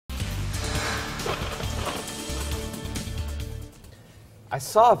I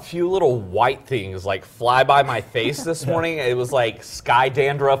saw a few little white things like fly by my face this morning. It was like sky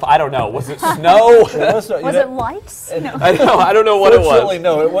dandruff. I don't know. Was it snow? Was it lights? No. I don't know what it was. Fortunately,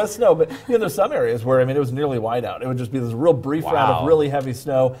 no, it was snow. But there's some areas where, it was nearly white out. It would just be this real brief round of really heavy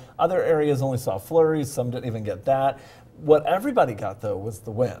snow. Other areas only saw flurries. Some didn't even get that. What everybody got, though, was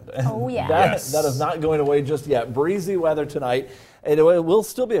the wind. Oh, yeah. That is not going away just yet. Breezy weather tonight. It will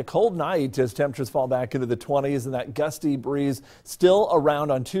still be a cold night as temperatures fall back into the 20s, and that gusty breeze still around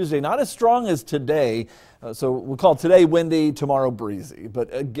on Tuesday. Not as strong as today, so we'll call today windy, tomorrow breezy.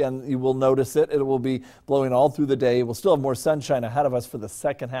 But again, you will notice it. It will be blowing all through the day. We'll still have more sunshine ahead of us for the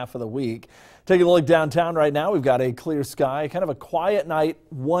second half of the week. Taking a look downtown right now, we've got a clear sky, kind of a quiet night,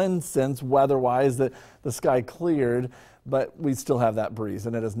 one sense weather-wise that the sky cleared. But we still have that breeze,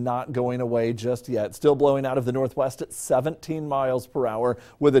 and it is not going away just yet. Still blowing out of the northwest at 17 miles per hour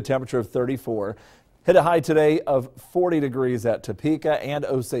with a temperature of 34. Hit a high today of 40 degrees at Topeka and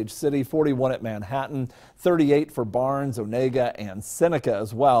Osage City, 41 at Manhattan, 38 for Barnes, Onega, and Seneca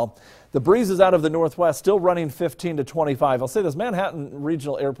as well. The breezes out of the northwest still running 15 to 25. I'll say this, Manhattan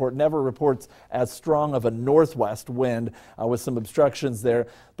Regional Airport never reports as strong of a northwest wind with some obstructions there.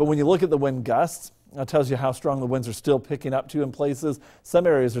 But when you look at the wind gusts, that tells you how strong the winds are still picking up to in places. Some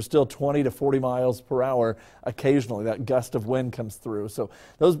areas are still 20 to 40 miles per hour. Occasionally, that gust of wind comes through. So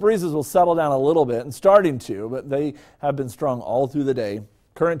those breezes will settle down a little bit, and starting to, but they have been strong all through the day.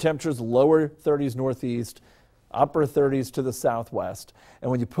 Current temperatures, lower 30s northeast, upper 30s to the southwest. And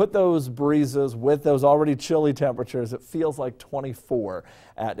when you put those breezes with those already chilly temperatures, it feels like 24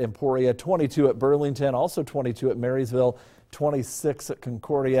 at Emporia, 22 at Burlington, also 22 at Marysville, 26 at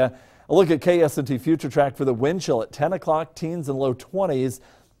Concordia. A look at KSNT Future Track for the wind chill at 10 o'clock, teens and low 20s,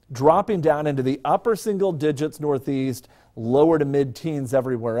 dropping down into the upper single digits northeast, lower to mid-teens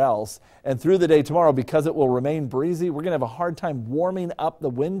everywhere else. And through the day tomorrow, because it will remain breezy, we're going to have a hard time warming up the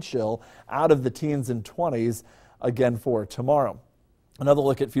wind chill out of the teens and 20s again for tomorrow. Another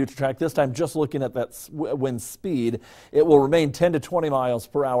look at Future Track, this time just looking at that wind speed. It will remain 10 to 20 miles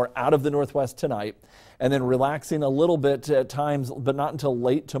per hour out of the northwest tonight, and then relaxing a little bit at times, but not until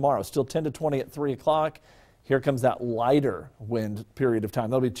late tomorrow. Still 10 to 20 at 3 o'clock. Here comes that lighter wind period of time.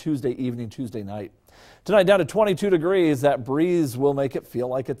 That'll be Tuesday evening, Tuesday night. Tonight down to 22 degrees. That breeze will make it feel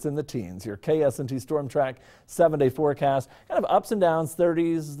like it's in the teens. Your KSNT Storm Track 7-day forecast. Kind of ups and downs,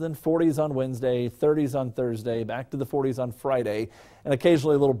 30s, then 40s on Wednesday, 30s on Thursday, back to the 40s on Friday, and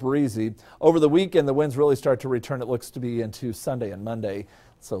occasionally a little breezy. Over the weekend, the winds really start to return, it looks to be, into Sunday and Monday.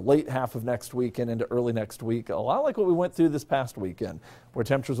 So late half of next week and into early next week, a lot like what we went through this past weekend, where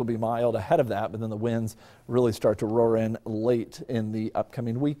temperatures will be mild ahead of that, but then the winds really start to roar in late in the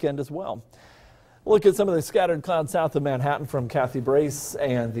upcoming weekend as well. Look at some of the scattered clouds south of Manhattan from Kathy Brace,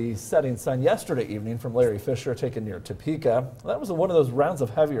 and the setting sun yesterday evening from Larry Fisher taken near Topeka. That was one of those rounds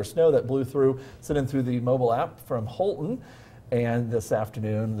of heavier snow that blew through, sitting through the mobile app from Holton. And this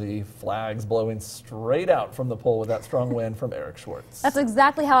afternoon, the flags blowing straight out from the pole with that strong wind from Eric Schwartz. That's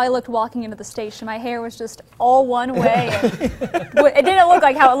exactly how I looked walking into the station. My hair was just all one way. It didn't look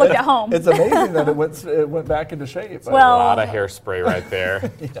like how it looked at home. It's amazing that it went back into shape. Well, a lot of hairspray right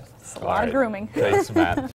there. Yeah. A lot of grooming. Thanks, Matt.